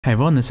Hey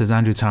everyone, this is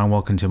Andrew Tao and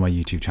welcome to my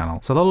YouTube channel.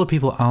 So a lot of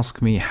people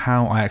ask me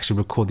how I actually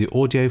record the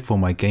audio for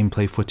my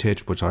gameplay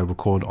footage, which I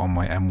record on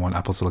my M1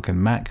 Apple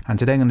Silicon Mac. And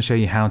today I'm going to show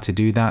you how to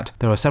do that.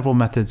 There are several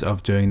methods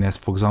of doing this.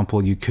 For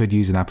example, you could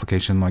use an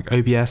application like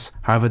OBS.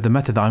 However, the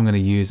method that I'm going to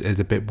use is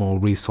a bit more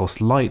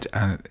resource light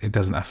and it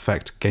doesn't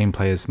affect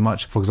gameplay as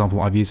much. For example,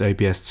 I've used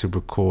OBS to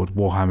record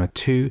Warhammer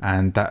 2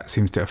 and that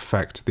seems to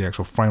affect the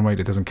actual frame rate.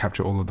 It doesn't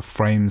capture all of the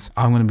frames.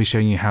 I'm going to be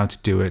showing you how to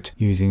do it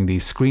using the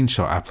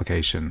screenshot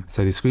application.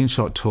 So the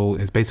screenshot tool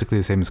is basically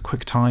the same as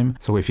QuickTime.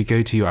 So if you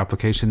go to your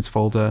applications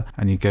folder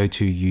and you go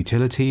to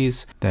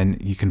utilities, then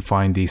you can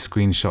find the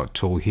screenshot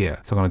tool here.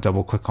 So I'm going to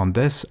double click on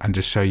this and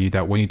just show you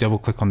that when you double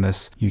click on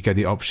this, you get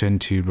the option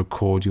to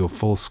record your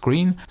full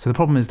screen. So the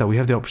problem is that we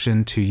have the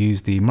option to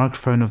use the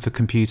microphone of the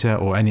computer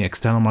or any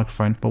external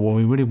microphone, but what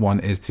we really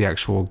want is the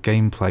actual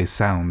gameplay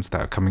sounds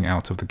that are coming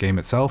out of the game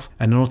itself.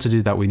 And in order to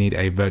do that, we need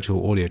a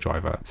virtual audio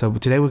driver. So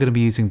today we're going to be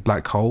using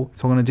BlackHole.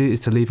 So what I'm going to do is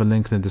to leave a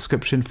link in the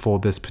description for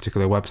this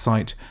particular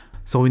website.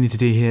 So all we need to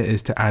do here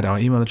is to add our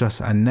email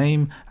address and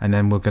name, and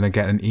then we're going to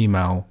get an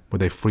email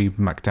with a free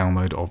Mac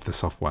download of the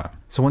software.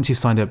 So once you've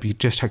signed up, you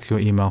just check your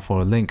email for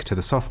a link to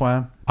the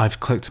software. I've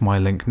clicked my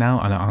link now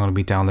and I'm going to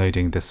be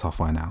downloading this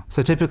software now.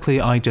 So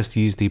typically I just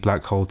use the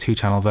BlackHole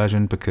 2-channel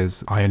version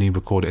because I only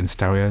record it in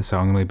stereo. So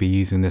I'm going to be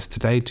using this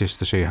today just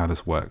to show you how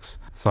this works.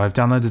 So I've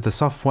downloaded the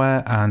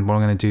software and what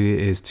I'm going to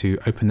do is to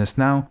open this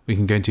now. We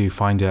can go to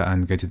Finder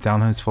and go to the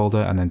downloads folder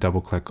and then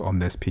double click on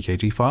this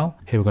PKG file.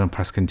 Here we're going to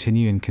press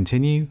continue and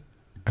continue.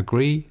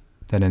 Agree,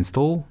 then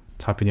install,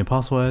 type in your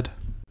password,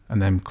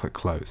 and then click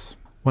close.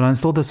 When I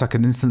installed this, I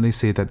can instantly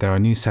see that there are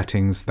new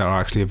settings that are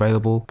actually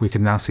available. We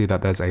can now see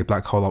that there's a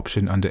BlackHole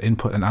option under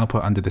input and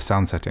output under the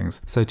sound settings.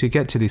 So to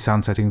get to the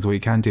sound settings, what you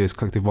can do is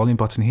click the volume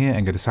button here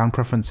and go to sound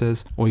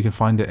preferences, or you can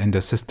find it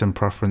under system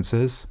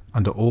preferences,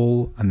 under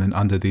all, and then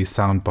under the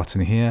sound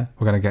button here,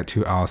 we're going to get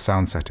to our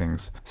sound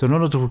settings. So in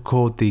order to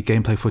record the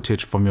gameplay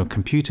footage from your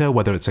computer,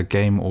 whether it's a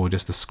game or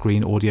just a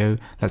screen audio,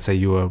 let's say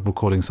you are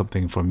recording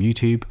something from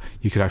YouTube,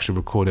 you could actually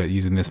record it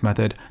using this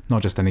method,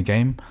 not just any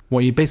game.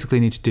 What you basically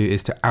need to do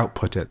is to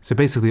output it. So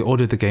basically the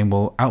audio of the game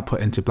will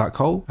output into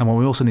BlackHole, and what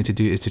we also need to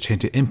do is to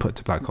change the input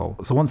to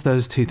BlackHole. So once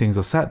those two things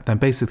are set, then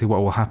basically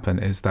what will happen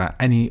is that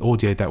any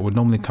audio that would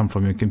normally come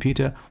from your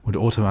computer would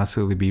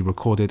automatically be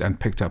recorded and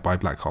picked up by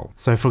BlackHole.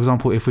 So for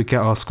example, if we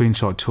get our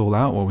screenshot tool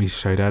out, what we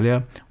showed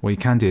earlier, what you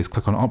can do is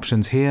click on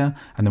options here,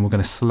 and then we're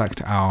going to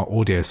select our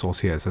audio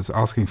source here. So it's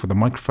asking for the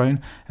microphone,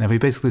 and if we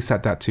basically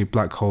set that to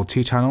BlackHole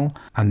 2-channel,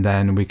 and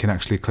then we can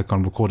actually click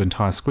on record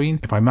entire screen.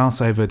 If I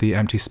mouse over the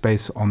empty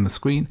space on the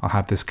screen, I'll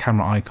have this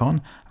camera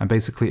icon, and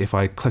basically if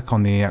I click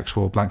on the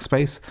actual blank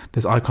space,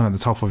 this icon at the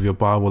top of your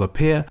bar will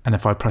appear, and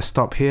if I press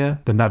stop here,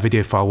 then that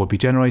video file will be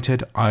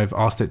generated. I've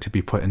asked it to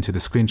be put into the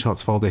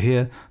screenshots folder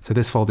here. So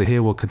this folder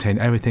here will contain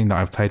everything that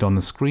I've played on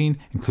the screen,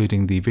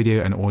 including the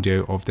video and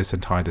audio of this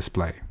entire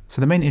display. So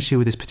the main issue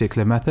with this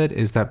particular method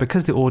is that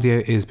because the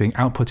audio is being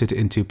outputted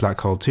into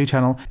BlackHole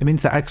 2-channel, it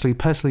means that actually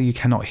personally you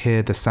cannot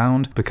hear the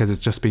sound because it's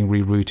just being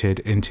rerouted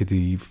into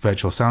the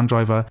virtual sound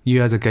driver.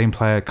 You as a game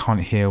player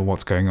can't hear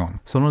what's going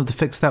on. So in order to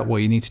fix that, what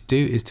you need to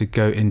do is to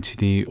go into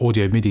the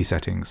audio Midi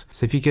settings.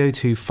 So if you go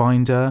to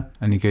Finder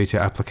and you go to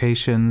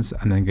applications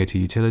and then go to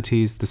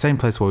utilities, the same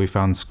place where we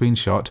found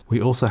screenshot, we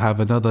also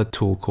have another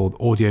tool called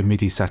audio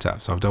Midi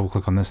setup. So I'll double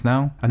click on this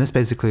now. And this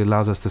basically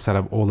allows us to set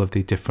up all of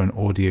the different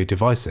audio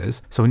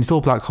devices. So when you install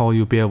BlackHole,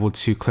 you'll be able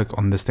to click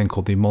on this thing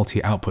called the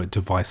multi-output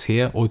device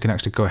here, or you can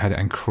actually go ahead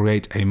and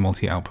create a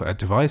multi-output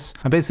device.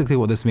 And basically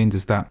what this means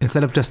is that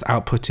instead of just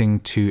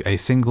outputting to a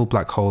single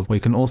BlackHole, what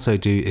you can also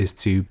do is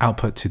to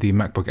output to the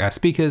MacBook Air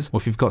speakers, or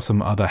if you've got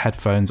some other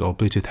headphones or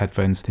Bluetooth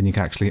headphones, then you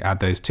can actually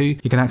add those too.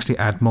 You can actually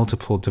add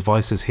multiple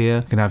devices here.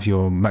 You can have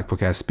your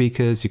MacBook Air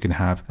speakers, you can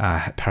have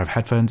a pair of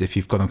headphones. If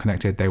you've got them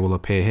connected, they will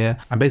appear here.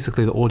 And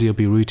basically the audio will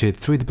be routed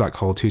through the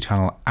BlackHole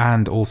 2-channel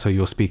and also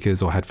your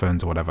speakers or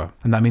headphones or whatever.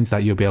 And that means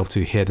that you'll be able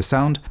to hear the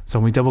sound. So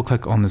when we double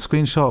click on the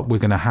screenshot, we're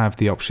going to have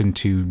the option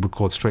to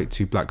record straight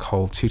to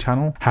BlackHole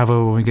 2-channel.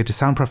 However, when we go to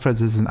sound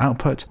preferences and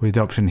output, we have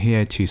the option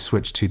here to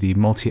switch to the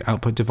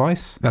multi-output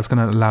device. That's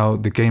going to allow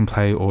the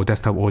gameplay or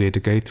desktop audio to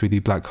go through the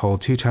BlackHole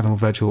 2-channel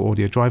virtual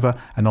audio driver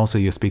and also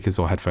your speakers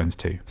or headphones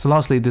too. So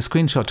lastly, the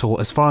screenshot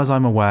tool, as far as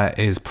I'm aware,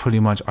 is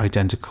pretty much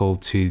identical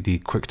to the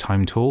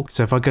QuickTime tool.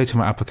 So if I go to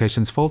my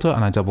applications folder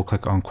and I double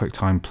click on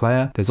QuickTime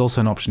Player, there's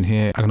also an option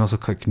here. I can also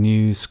click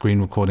new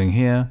screen recording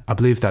here. I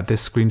believe that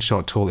this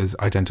screenshot tool is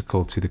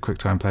identical to the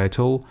QuickTime Player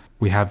tool.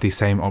 We have the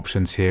same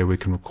options here. We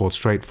can record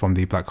straight from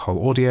the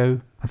BlackHole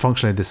audio. And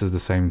functionally, this is the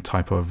same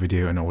type of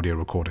video and audio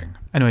recording.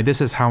 Anyway,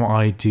 this is how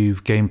I do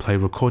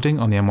gameplay recording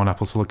on the M1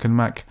 Apple Silicon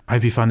Mac. I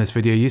hope you found this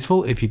video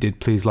useful. If you did,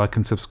 please like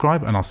and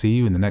subscribe, and I'll see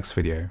you in the next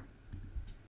video.